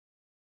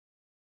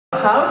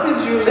How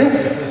did you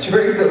live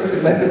during those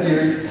 11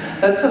 years?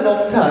 That's a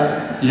long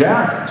time.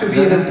 Yeah. To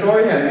be in a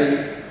story, I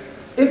mean.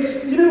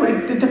 It's, you know,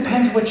 it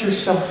depends what your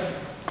sense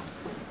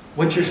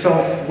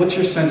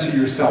of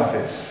yourself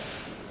is.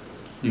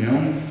 You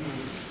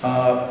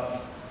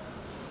know?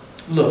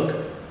 Look,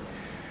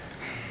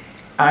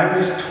 I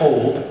was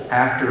told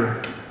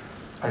after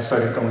I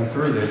started going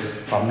through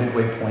this, about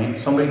midway point,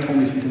 somebody told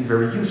me something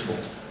very useful.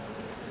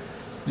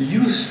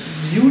 You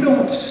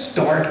don't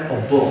start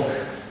a book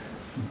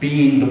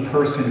being the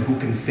person who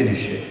can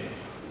finish it.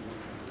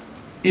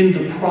 In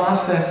the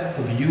process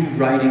of you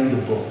writing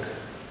the book,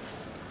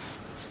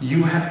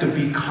 you have to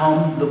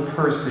become the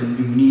person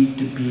you need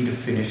to be to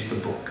finish the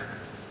book.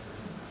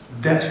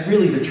 That's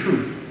really the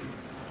truth.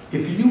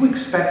 If you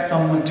expect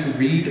someone to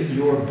read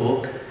your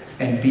book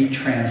and be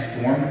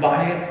transformed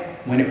by it,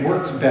 when it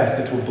works best,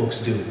 that's what books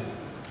do,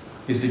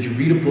 is that you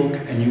read a book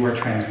and you are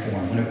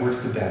transformed, when it works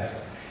the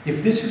best.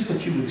 If this is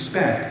what you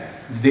expect,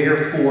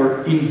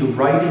 therefore, in the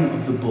writing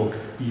of the book,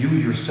 you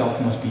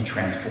yourself must be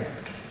transformed.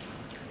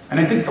 And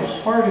I think the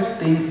hardest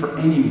thing for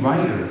any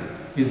writer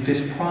is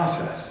this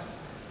process.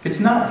 It's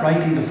not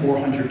writing the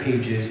 400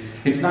 pages,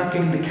 it's not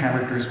getting the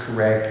characters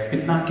correct,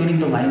 it's not getting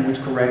the language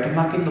correct, it's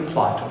not getting the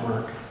plot to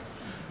work.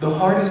 The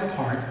hardest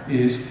part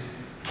is,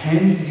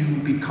 can you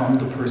become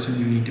the person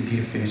you need to be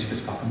to finish this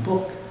fucking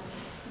book?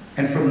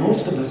 And for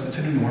most of us, it's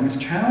an enormous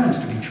challenge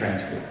to be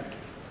transformed.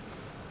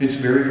 It's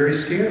very, very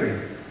scary.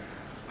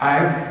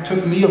 It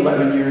took me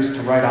 11 years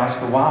to write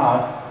Oscar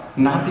Wao,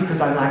 not because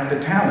I lacked the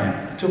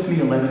talent. It took me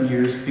 11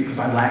 years because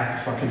I lacked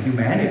the fucking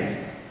humanity.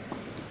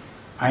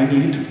 I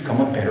needed to become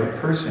a better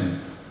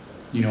person.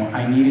 You know,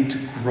 I needed to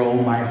grow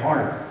my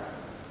heart.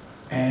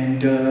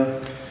 And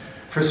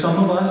for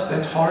some of us,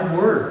 that's hard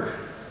work.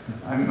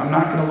 I'm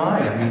not gonna lie.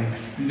 I mean,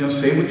 you know,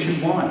 say what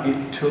you want.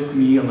 It took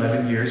me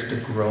 11 years to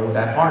grow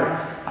that heart.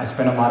 I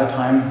spent a lot of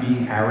time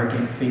being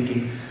arrogant,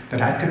 thinking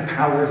that I could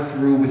power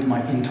through with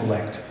my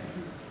intellect.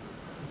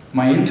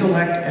 My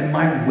intellect and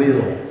my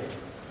will.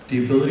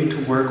 The ability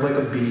to work like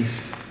a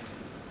beast.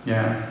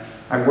 Yeah.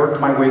 I worked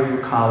my way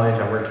through college.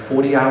 I worked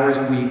 40 hours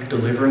a week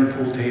delivering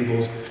pool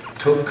tables,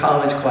 took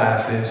college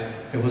classes.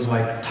 It was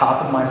like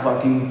top of my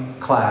fucking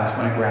class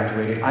when I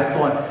graduated. I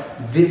thought,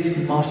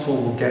 this muscle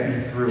will get me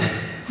through.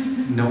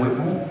 No, it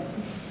won't.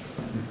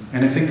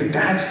 And I think that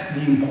that's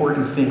the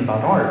important thing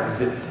about art, is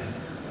that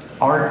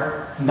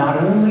art not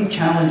only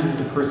challenges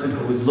the person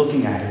who is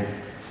looking at it,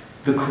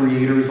 the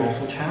creator is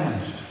also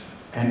challenged.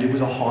 And it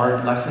was a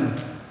hard lesson